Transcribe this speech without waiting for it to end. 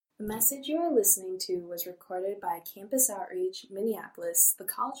The message you are listening to was recorded by Campus Outreach Minneapolis, the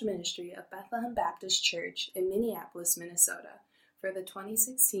college ministry of Bethlehem Baptist Church in Minneapolis, Minnesota, for the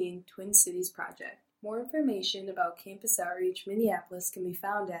 2016 Twin Cities Project. More information about Campus Outreach Minneapolis can be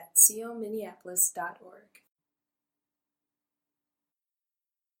found at cominneapolis.org.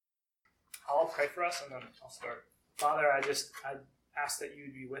 I'll pray for us and then I'll start. Father, I ask that you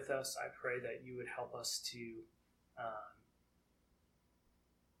would be with us. I pray that you would help us to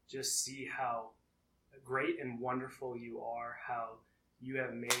just see how great and wonderful you are, how you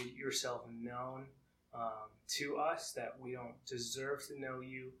have made yourself known to us, that we don't deserve to know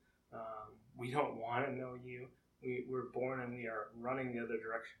you. We don't want to know you. We're born and we are running the other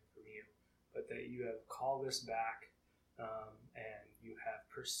direction from you, but that you have called us back and you have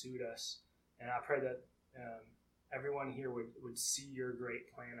pursued us. And I pray that everyone here would see your great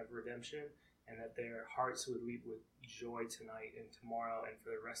plan of redemption, and that their hearts would leap with joy tonight and tomorrow and for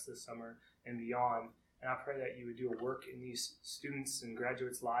the rest of the summer and beyond. And I pray that you would do a work in these students and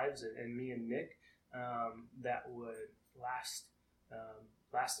graduates' lives and me and Nick that would last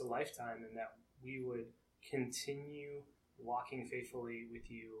a lifetime, and that we would continue walking faithfully with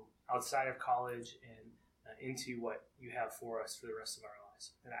you outside of college and into what you have for us for the rest of our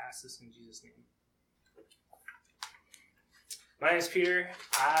lives. And I ask this in Jesus' name. My name is Peter.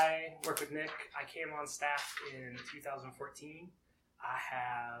 I work with Nick. I came on staff in 2014. I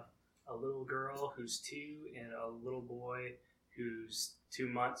have a little girl who's 2 and a little boy who's 2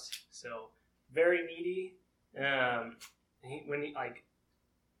 months. So very needy. When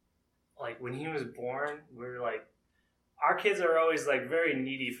he was born, we were like, our kids are always like very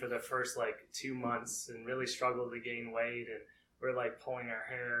needy for the first 2 months and really struggle to gain weight, and we're like pulling our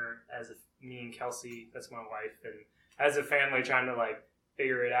hair as if me and Kelsey, that's my wife, and as a family trying to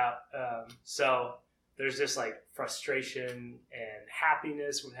figure it out. So there's just frustration and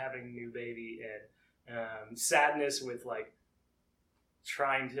happiness with having a new baby, and sadness with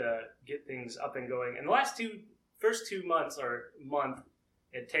trying to get things up and going. And the first 2 months or month,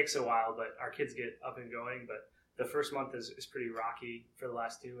 it takes a while, but our kids get up and going. But the first month is pretty rocky for the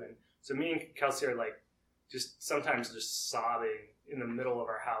last 2. And so me and Kelsey are sometimes just sobbing in the middle of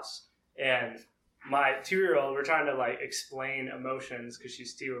our house. And my 2-year-old, we're trying to explain emotions because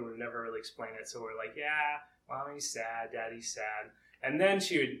she's 2 and we've never really explained it. So we're like, yeah, mommy's sad, daddy's sad. And then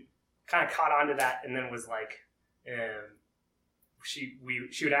she would kind of caught on to that, and then was she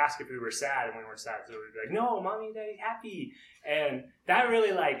would ask if we were sad, and we weren't sad. So we'd be like, no, mommy and daddy's happy. And that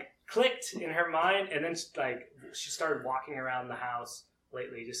really clicked in her mind. And then she started walking around the house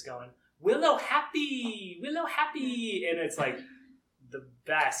lately just going, Willow happy, Willow happy. And it's the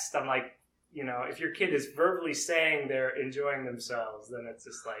best. I'm like, if your kid is verbally saying they're enjoying themselves, then it's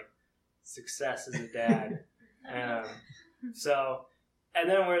just success as a dad. And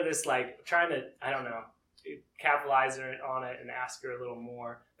then we're just trying to, I don't know, capitalize on it and ask her a little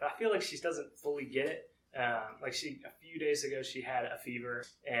more. But I feel like she doesn't fully get it. A few days ago, she had a fever,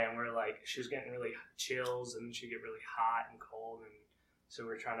 and she was getting really chills, and she'd get really hot and cold. And so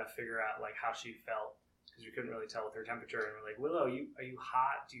we're trying to figure out how she felt, because we couldn't really tell with her temperature. And we're like, Willow, are you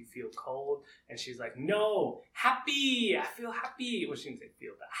hot? Do you feel cold? And she's like, no, happy. I feel happy. Well, she didn't say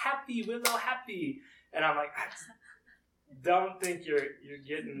feel, but happy, Willow, happy. And I'm like, I don't think you're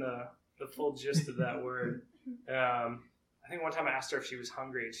getting the full gist of that word. I think one time I asked her if she was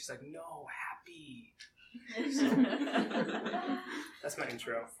hungry, and she's like, no, happy. So, that's my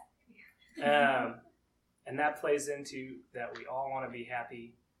intro. And that plays into that we all want to be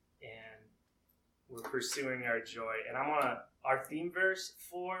happy, and we're pursuing our joy. And our theme verse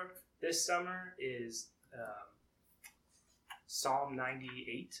for this summer is Psalm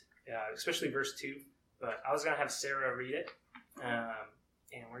 98, especially verse 2. But I was going to have Sarah read it,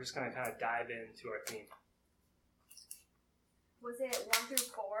 and we're just going to kind of dive into our theme. Was it 1 through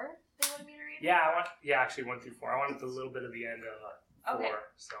 4 they wanted me to read? Actually 1 through 4. I wanted a little bit of the end of 4. Okay.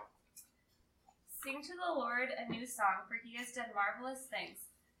 So. Sing to the Lord a new song, for he has done marvelous things.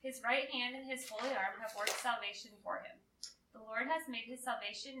 His right hand and his holy arm have worked salvation for him. The Lord has made his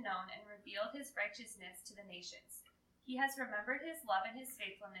salvation known and revealed his righteousness to the nations. He has remembered his love and his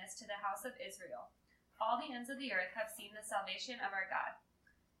faithfulness to the house of Israel. All the ends of the earth have seen the salvation of our God.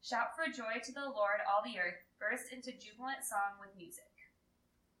 Shout for joy to the Lord, all the earth. Burst into jubilant song with music.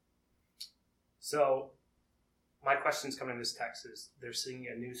 So, my questions coming in this text is, they're singing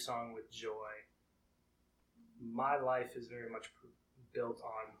a new song with joy. My life is very much built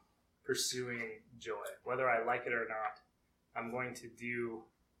on pursuing joy. Whether I like it or not, I'm going to do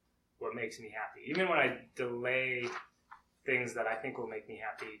what makes me happy. Even when I delay things that I think will make me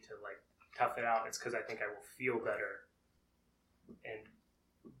happy to tough it out, it's because I think I will feel better and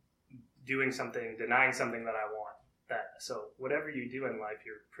doing something, denying something that I want. So whatever you do in life,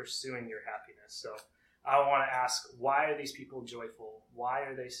 you're pursuing your happiness. So I want to ask, why are these people joyful? Why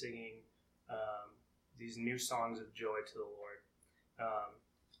are they singing these new songs of joy to the Lord?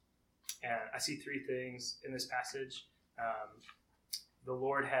 And I see three things in this passage. The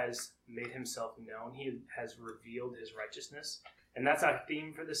Lord has made himself known. He has revealed his righteousness. And that's our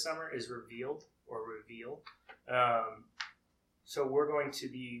theme for this summer, is revealed or reveal. So we're going to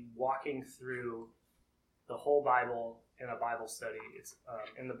be walking through the whole Bible in a Bible study. It's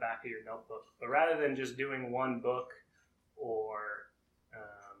in the back of your notebook. But rather than just doing one book or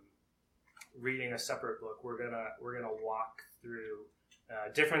reading a separate book, we're gonna walk through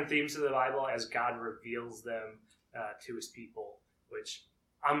different themes of the Bible as God reveals them to his people, which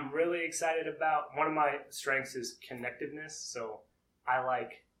I'm really excited about. One of my strengths is connectiveness, so I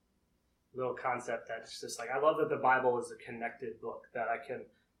like little concept that's just like, I love that the Bible is a connected book, that I can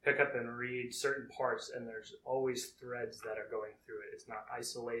pick up and read certain parts and there's always threads that are going through it. It's not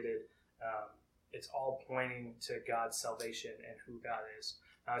isolated. It's all pointing to God's salvation and who God is.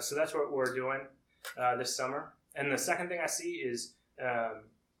 So that's what we're doing this summer. And the second thing I see is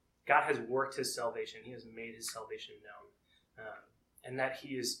God has worked his salvation. He has made his salvation known. And that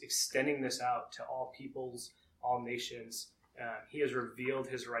he is extending this out to all peoples, all nations. He has revealed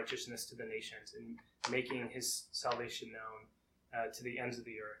his righteousness to the nations and making his salvation known to the ends of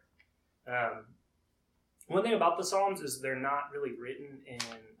the earth. One thing about the Psalms is they're not really written in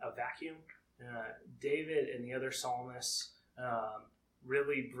a vacuum. David and the other psalmists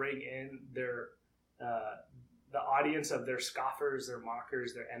really bring in their the audience of their scoffers, their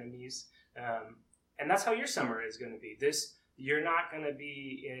mockers, their enemies. And that's how your summer is going to be. You're not going to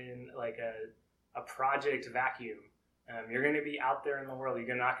be in like a project vacuum. You're going to be out there in the world.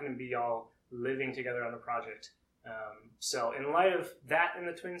 You're not going to be all living together on a project. So in light of that in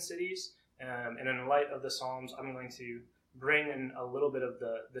the Twin Cities, and in light of the Psalms, I'm going to bring in a little bit of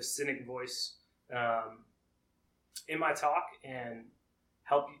the cynic voice in my talk and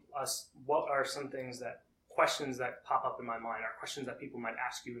help us. What are some questions that pop up in my mind, are questions that people might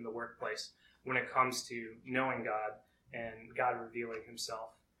ask you in the workplace when it comes to knowing God and God revealing himself.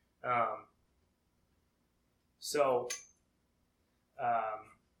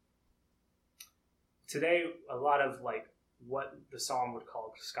 Today, a lot of like what the psalm would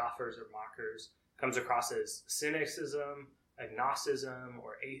call scoffers or mockers comes across as cynicism, agnosticism,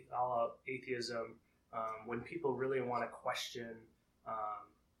 or atheism, when people really want to question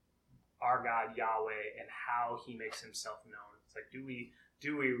our God Yahweh and how he makes himself known. It's like, do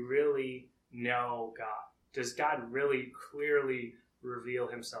we really know God? Does God really clearly reveal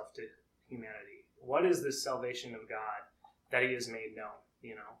himself to humanity? What is this salvation of God that he has made known?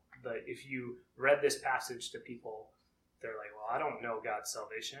 But if you read this passage to people, they're like, well, I don't know God's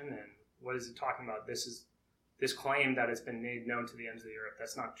salvation, and what is it talking about? This claim that it's been made known to the ends of the earth.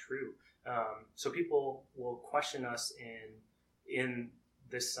 That's not true. So people will question us in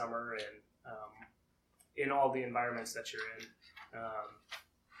this summer and in all the environments that you're in.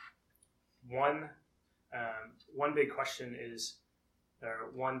 One big question is,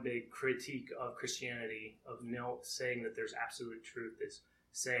 or one big critique of Christianity, of saying that there's absolute truth, is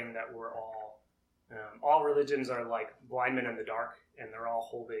saying that we're all religions are like blind men in the dark, and they're all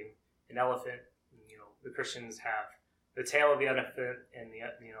holding an elephant. The Christians have the tail of the elephant, and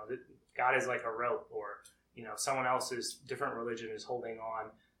God is like a rope, or someone else's different religion is holding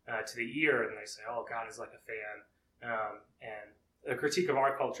on to the ear, and they say, oh, God is like a fan. And the critique of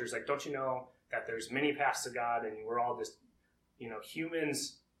our culture is like, don't you know that there's many paths to God, and we're all just,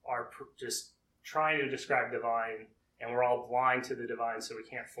 humans are just trying to describe divine, and we're all blind to the divine, so we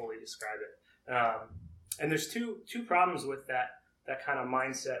can't fully describe it. And there's two problems with that kind of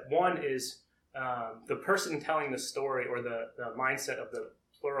mindset. One is the person telling the story, or the mindset of the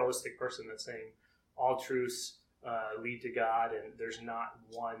pluralistic person that's saying all truths lead to God, and there's not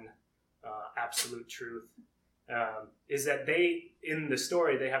one absolute truth. Is that they, in the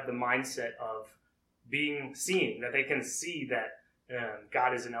story, they have the mindset of seeing that they can see that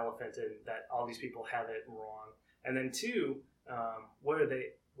God is an elephant and that all these people have it wrong. And then two, what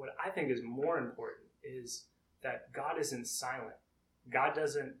I think is more important is that God isn't silent. God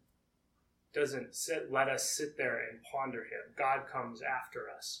doesn't let us sit there and ponder him. God comes after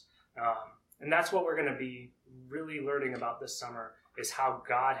us. And that's what we're going to be really learning about this summer, is how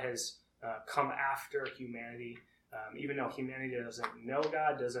God has come after humanity. Even though humanity doesn't know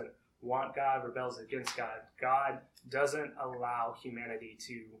God, doesn't want God, rebels against God, God doesn't allow humanity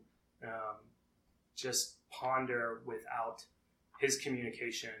to just ponder without his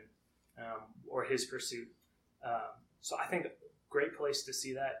communication or his pursuit. So I think great place to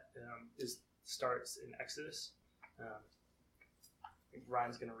see that starts in Exodus. I think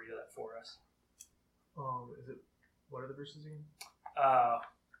Ryan's going to read that for us. What are the verses again?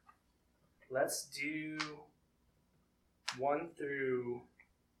 Let's do 1 through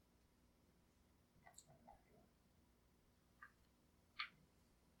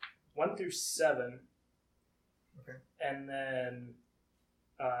 7. Okay. And then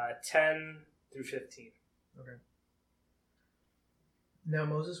 10 through 15. Okay. Now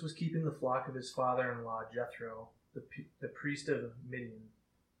Moses was keeping the flock of his father-in-law Jethro, the priest of Midian,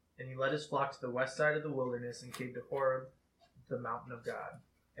 and he led his flock to the west side of the wilderness and came to Horeb, the mountain of God.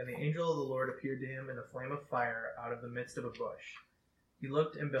 And the angel of the Lord appeared to him in a flame of fire out of the midst of a bush. He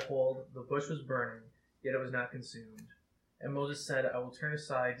looked, and behold, the bush was burning, yet it was not consumed. And Moses said, I will turn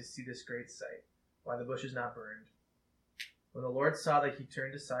aside to see this great sight, why the bush is not burned. When the Lord saw that he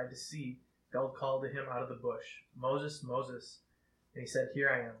turned aside to see, God called to him out of the bush, Moses, Moses. And he said, Here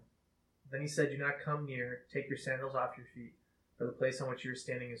I am. Then he said, Do not come near, take your sandals off your feet, for the place on which you are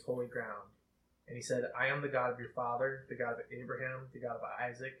standing is holy ground. And he said, I am the God of your father, the God of Abraham, the God of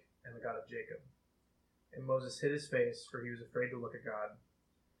Isaac, and the God of Jacob. And Moses hid his face, for he was afraid to look at God.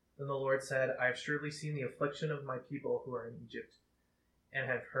 Then the Lord said, I have surely seen the affliction of my people who are in Egypt, and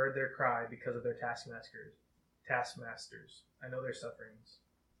have heard their cry because of their taskmasters. I know their sufferings.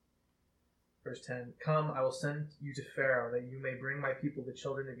 Verse 10, Come, I will send you to Pharaoh, that you may bring my people, the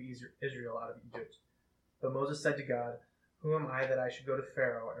children of Israel, out of Egypt. But Moses said to God, Who am I that I should go to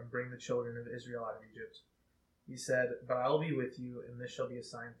Pharaoh and bring the children of Israel out of Egypt? He said, But I will be with you, and this shall be a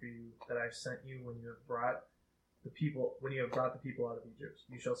sign for you, that I have sent you when you have brought the people out of Egypt.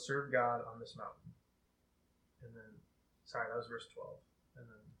 You shall serve God on this mountain. And then, that was verse 12. And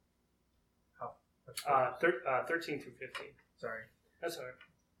then, 13 through 15. Sorry. That's all right.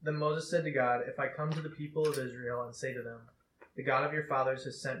 Then Moses said to God, If I come to the people of Israel and say to them, The God of your fathers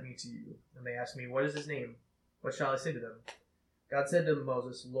has sent me to you, and they ask me, What is his name? What shall I say to them? God said to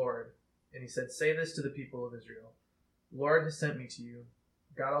Moses, Lord. And he said, Say this to the people of Israel. Lord has sent me to you.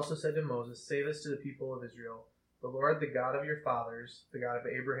 God also said to Moses, Say this to the people of Israel. The Lord, the God of your fathers, the God of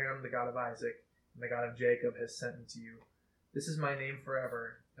Abraham, the God of Isaac, and the God of Jacob has sent me to you. This is my name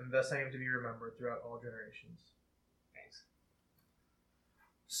forever, and thus I am to be remembered throughout all generations. Thanks.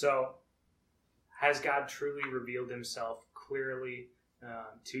 So, has God truly revealed himself clearly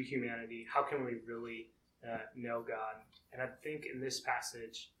to humanity? How can we really know God? And I think in this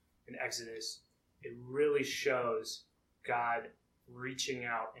passage, in Exodus, it really shows God reaching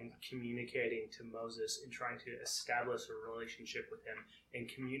out and communicating to Moses and trying to establish a relationship with him and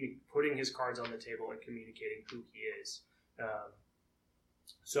putting his cards on the table and communicating who he is.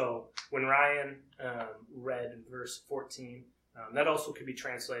 So when Ryan read in verse 14, that also could be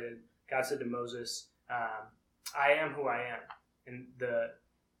translated, God said to Moses, I am who I am.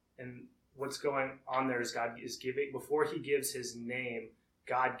 And what's going on there is God is giving, before he gives his name,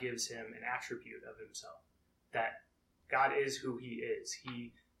 God gives him an attribute of himself, that God is who he is.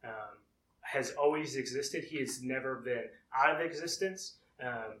 He has always existed. He has never been out of existence.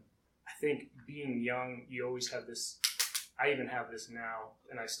 I think being young, you always have this, I even have this now,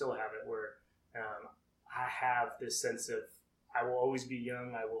 and I still have it, where I have this sense of I will always be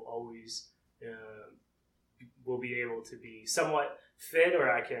young. I will always will be able to be somewhat fit,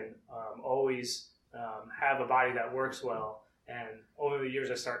 or I can always have a body that works well. And over the years,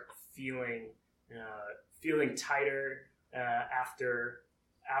 I start feeling tighter after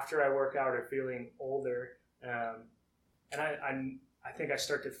I work out, or feeling older, and I think I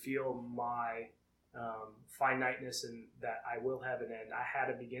start to feel my finiteness, and that I will have an end. I had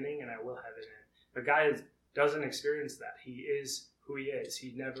a beginning, and I will have an end. But God doesn't experience that. He is who he is.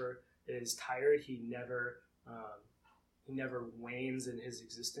 He never is tired. He never wanes in his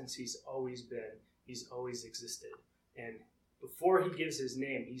existence. He's always been. He's always existed. And before he gives his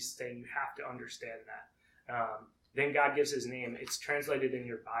name, he's saying you have to understand that. Then God gives his name. It's translated in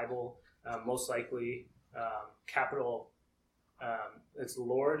your Bible, most likely capital. It's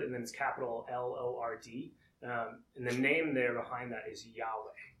Lord, and then it's capital Lord. And the name there behind that is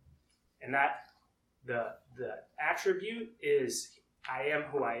Yahweh. And that the attribute is I am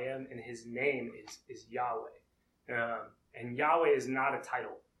who I am, and his name is Yahweh. And Yahweh is not a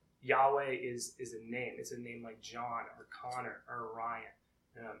title. Yahweh is a name. It's a name like John or Connor or Ryan.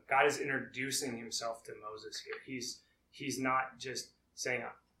 God is introducing himself to Moses here. He's not just saying,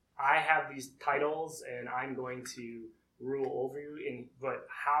 I have these titles and I'm going to rule over you, but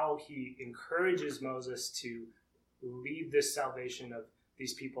how he encourages Moses to lead this salvation of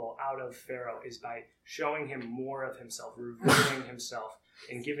these people out of Pharaoh is by showing him more of himself, revealing himself,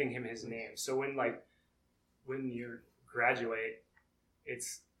 and giving him his name. So when you're graduate,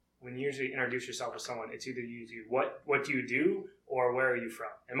 it's when you usually introduce yourself to someone, it's either you do what do you do or where are you from?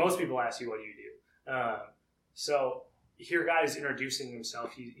 And most people ask you what do you do. So here God is introducing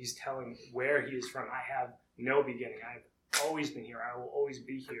himself. He's telling where he is from. I have no beginning. I've always been here. I will always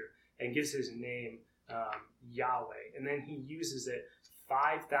be here. And gives his name Yahweh. And then he uses it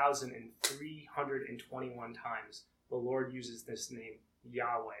 5,321 times. The Lord uses this name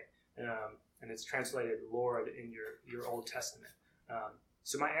Yahweh. And it's translated Lord in your Old Testament.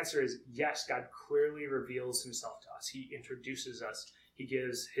 So my answer is yes, God clearly reveals himself to us. He introduces us. He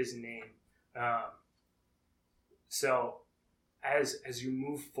gives his name. So as you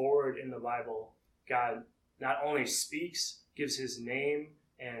move forward in the Bible, God not only speaks, gives his name,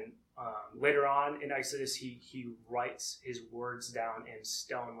 and later on in Exodus, he writes his words down in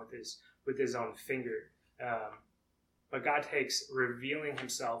stone with his own finger. But God takes revealing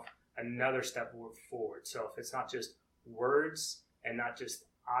himself another step forward. So if it's not just words and not just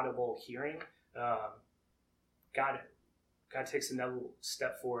audible hearing, God takes another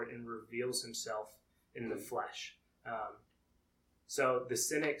step forward and reveals himself in the flesh. So the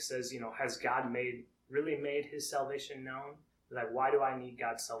cynic says, has God really made his salvation known? Like, why do I need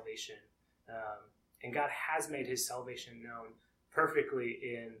God's salvation? And God has made his salvation known perfectly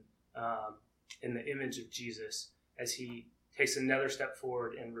in the image of Jesus as he takes another step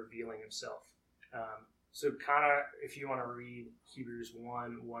forward in revealing himself. So kind of, if you want to read Hebrews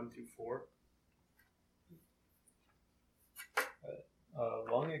 1:1-4.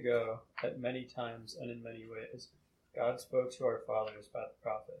 Long ago, at many times and in many ways, God spoke to our fathers by the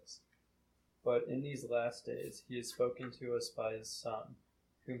prophets. But in these last days, he has spoken to us by his Son,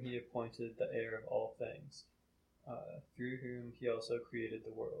 whom he appointed the heir of all things, through whom he also created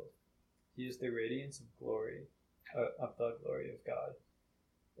the world. He is the radiance of the glory of God,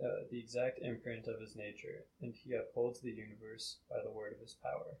 the exact imprint of his nature, and he upholds the universe by the word of his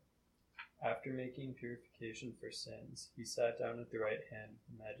power. After making purification for sins, he sat down at the right hand of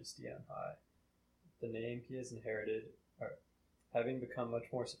the Majesty on high. The name he has inherited, having become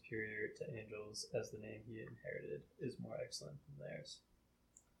much more superior to angels as the name he inherited is more excellent than theirs.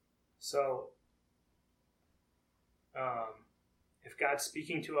 So, if God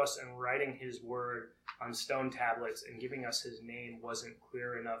speaking to us and writing his word on stone tablets and giving us his name wasn't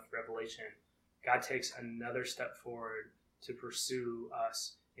clear enough revelation, God takes another step forward to pursue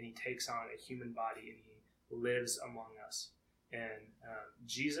us, and he takes on a human body and he lives among us. And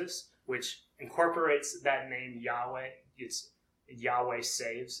Jesus, which incorporates that name Yahweh, it's Yahweh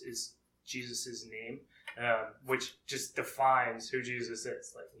saves is Jesus' name, which just defines who Jesus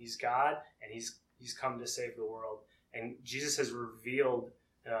is. Like, he's God and he's come to save the world. And Jesus has revealed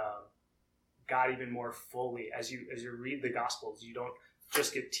God even more fully. As you read the Gospels, you don't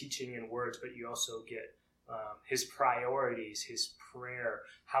just get teaching in words, but you also get his priorities, his prayer,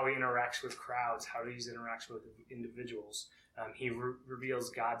 how he interacts with crowds, how he interacts with individuals. He reveals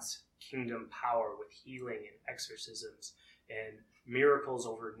God's kingdom power with healing and exorcisms and miracles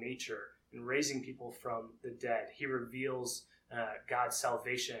over nature and raising people from the dead. He reveals God's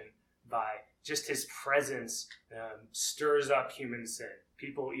salvation by just his presence stirs up human sin.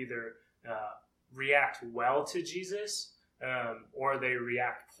 People either react well to Jesus or they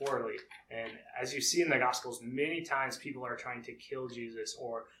react poorly. And as you see in the Gospels, many times people are trying to kill Jesus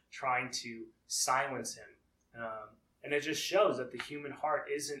or trying to silence him. And it just shows that the human heart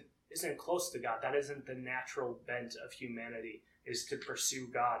isn't close to God. That isn't the natural bent of humanity, is to pursue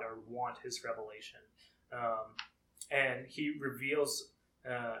God or want his revelation. And he reveals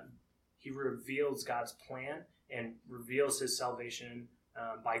God's plan and reveals his salvation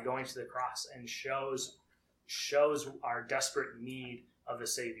by going to the cross, and shows our desperate need of a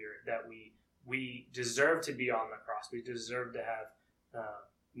Savior, that we deserve to be on the cross. We deserve to have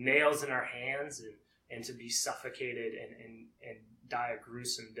nails in our hands and to be suffocated and die a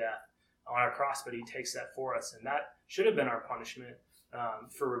gruesome death on our cross, but he takes that for us. And that should have been our punishment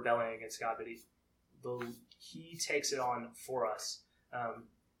for rebelling against God, but he takes it on for us.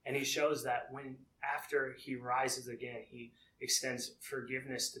 And he shows that when after he rises again, he extends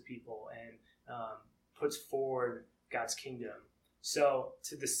forgiveness to people and puts forward God's kingdom. So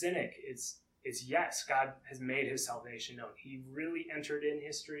to the cynic, it's yes, God has made his salvation known. He really entered in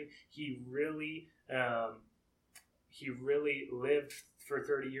history. He really lived for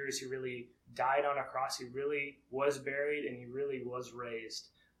 30 years. He really died on a cross. He really was buried, and he really was raised.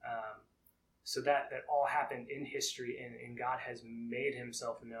 So that all happened in history, and God has made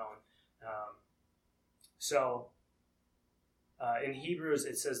himself known. In Hebrews,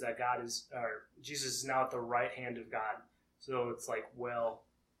 it says that Jesus is now at the right hand of God. So it's like, well,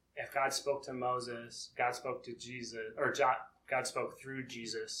 if God spoke to Moses, God spoke to Jesus, or God spoke through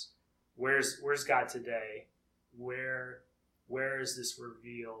Jesus, where's God today? Where is this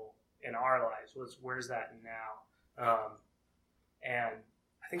reveal in our lives? Where's that now? And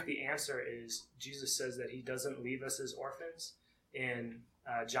I think the answer is Jesus says that he doesn't leave us as orphans in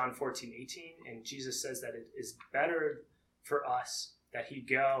John 14:18, and Jesus says that it is better for us that he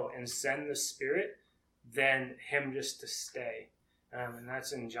go and send the Spirit than him just to stay. And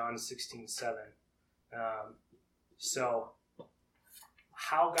that's in John 16:7. So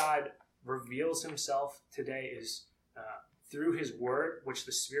how God reveals himself today is through his word, which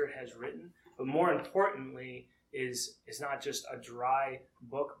the Spirit has written, but more importantly is not just a dry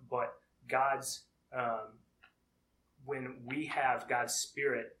book, but God's, when we have God's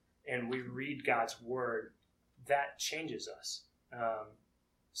Spirit and we read God's word, that changes us.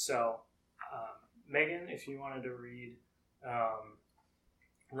 Megan, if you wanted to read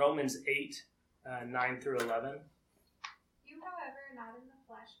Romans 8, 9 through 11. You, however, are not in the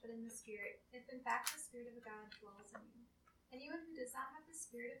flesh, but in the Spirit, if in fact the Spirit of God dwells in you. Anyone who does not have the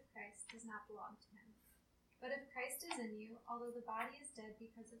Spirit of Christ does not belong to him. But if Christ is in you, although the body is dead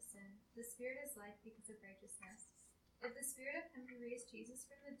because of sin, the Spirit is life because of righteousness. If the Spirit of him who raised Jesus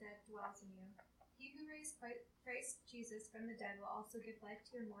from the dead dwells in you, he who raised Christ Jesus from the dead will also give life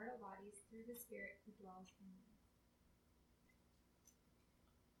to your mortal bodies through the Spirit who dwells in you.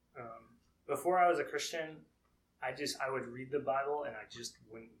 Before I was a Christian, I would read the Bible and I just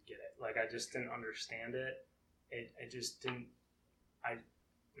wouldn't get it. Like, I just didn't understand it. It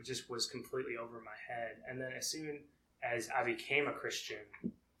just was completely over my head. And then as soon as I became a Christian,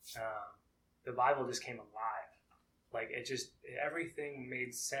 the Bible just came alive. Like, everything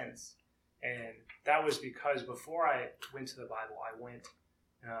made sense. And that was because before I went to the Bible,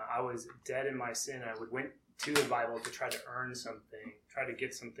 I was dead in my sin. I went to the Bible to try to earn something, try to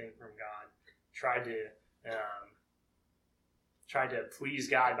get something from God, try to please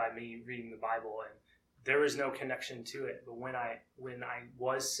God by me reading the Bible, and there was no connection to it. But when I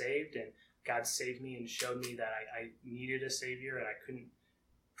was saved and God saved me and showed me that I needed a Savior and I couldn't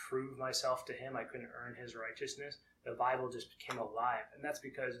prove myself to him, I couldn't earn his righteousness, the Bible just became alive. And that's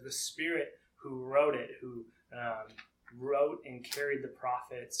because the Spirit who wrote it, who wrote and carried the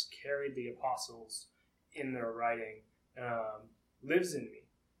prophets, carried the apostles in their writing, lives in me.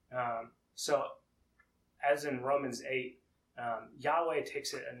 So as in Romans 8, Yahweh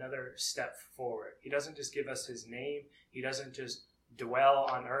takes it another step forward. He doesn't just give us his name. He doesn't just dwell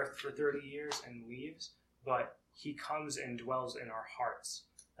on earth for 30 years and leaves, but he comes and dwells in our hearts.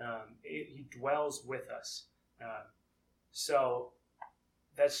 He dwells with us. So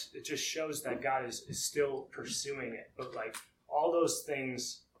it just shows that God is still pursuing it. But like all those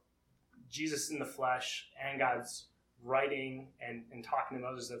things, Jesus in the flesh and God's writing and talking to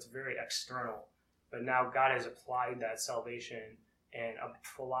Moses, that's very external. But now God has applied that salvation and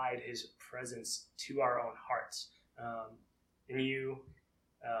applied his presence to our own hearts. And you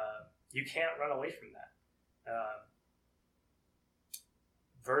can't run away from that.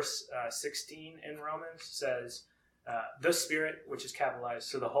 Verse 16 in Romans says, the Spirit, which is capitalized,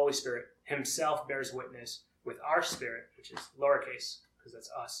 so the Holy Spirit himself bears witness with our spirit, which is lowercase, because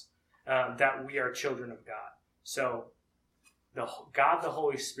that's us, that we are children of God. So God, the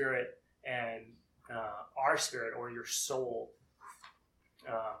Holy Spirit, and our spirit, or your soul,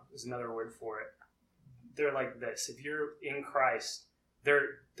 is another word for it. They're like this. If you're in Christ,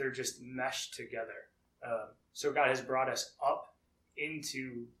 they're just meshed together. So God has brought us up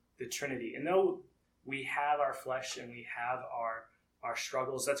into the Trinity. And though we have our flesh and we have our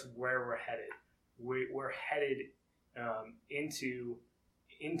struggles, that's where we're headed. We're headed into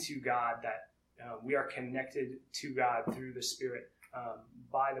God, that we are connected to God through the Spirit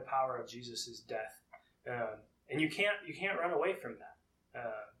by the power of Jesus' death. And you can't run away from that.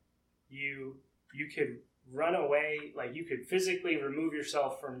 You could run away, like you could physically remove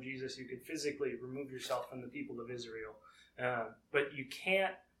yourself from Jesus. You could physically remove yourself from the people of Israel. But you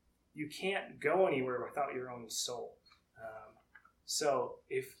can't go anywhere without your own soul. So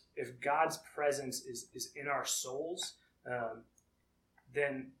if God's presence is in our souls,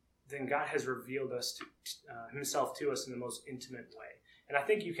 then God has revealed us to himself to us in the most intimate way. And I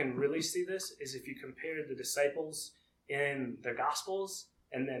think you can really see this is if you compare the disciples in the Gospels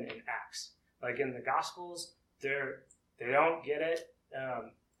and then in Acts. Like in the Gospels, they don't get it.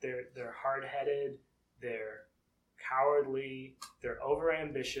 They're hard-headed. They're cowardly. They're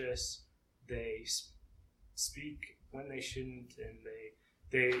overambitious. They speak when they shouldn't, and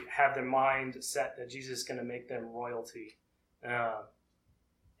they have their mind set that Jesus is going to make them royalty.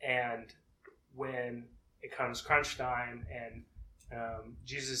 And when it comes crunch time and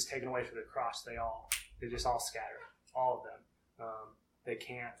Jesus is taken away from the cross, they just all scatter, all of them. They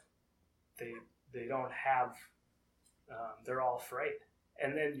can't, they don't have, they're all afraid.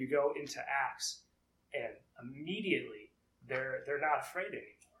 And then you go into Acts, and immediately they're not afraid anymore.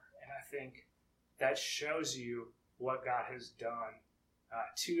 And I think that shows you what God has done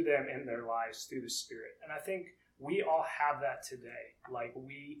to them in their lives through the Spirit. And I think we all have that today. Like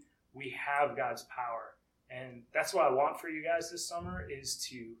we have God's power. And that's what I want for you guys this summer, is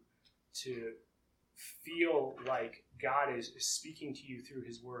to feel like God is speaking to you through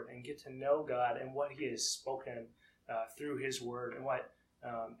his word, and get to know God and what he has spoken through his word,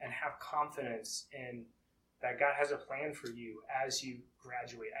 and have confidence in that God has a plan for you as you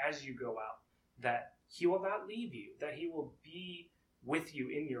graduate, as you go out, that he will not leave you, that he will be with you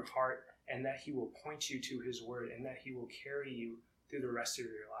in your heart, and that he will point you to his word, and that he will carry you through the rest of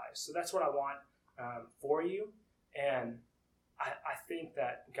your lives. So that's what I want for you. And I think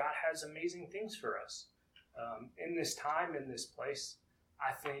that God has amazing things for us. In this time, in this place,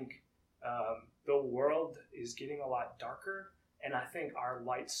 I think the world is getting a lot darker, and I think our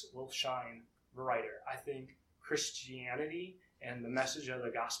lights will shine brighter. I think Christianity and the message of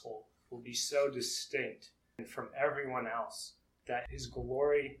the gospel will be so distinct from everyone else that his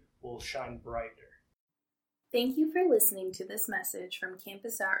glory will shine brighter. Thank you for listening to this message from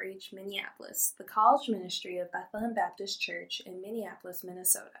Campus Outreach Minneapolis, the college ministry of Bethlehem Baptist Church in Minneapolis,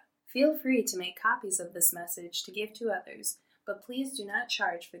 Minnesota. Feel free to make copies of this message to give to others, but please do not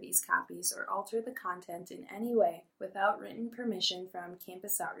charge for these copies or alter the content in any way without written permission from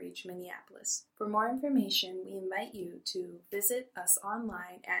Campus Outreach Minneapolis. For more information, we invite you to visit us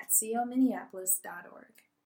online at cominneapolis.org.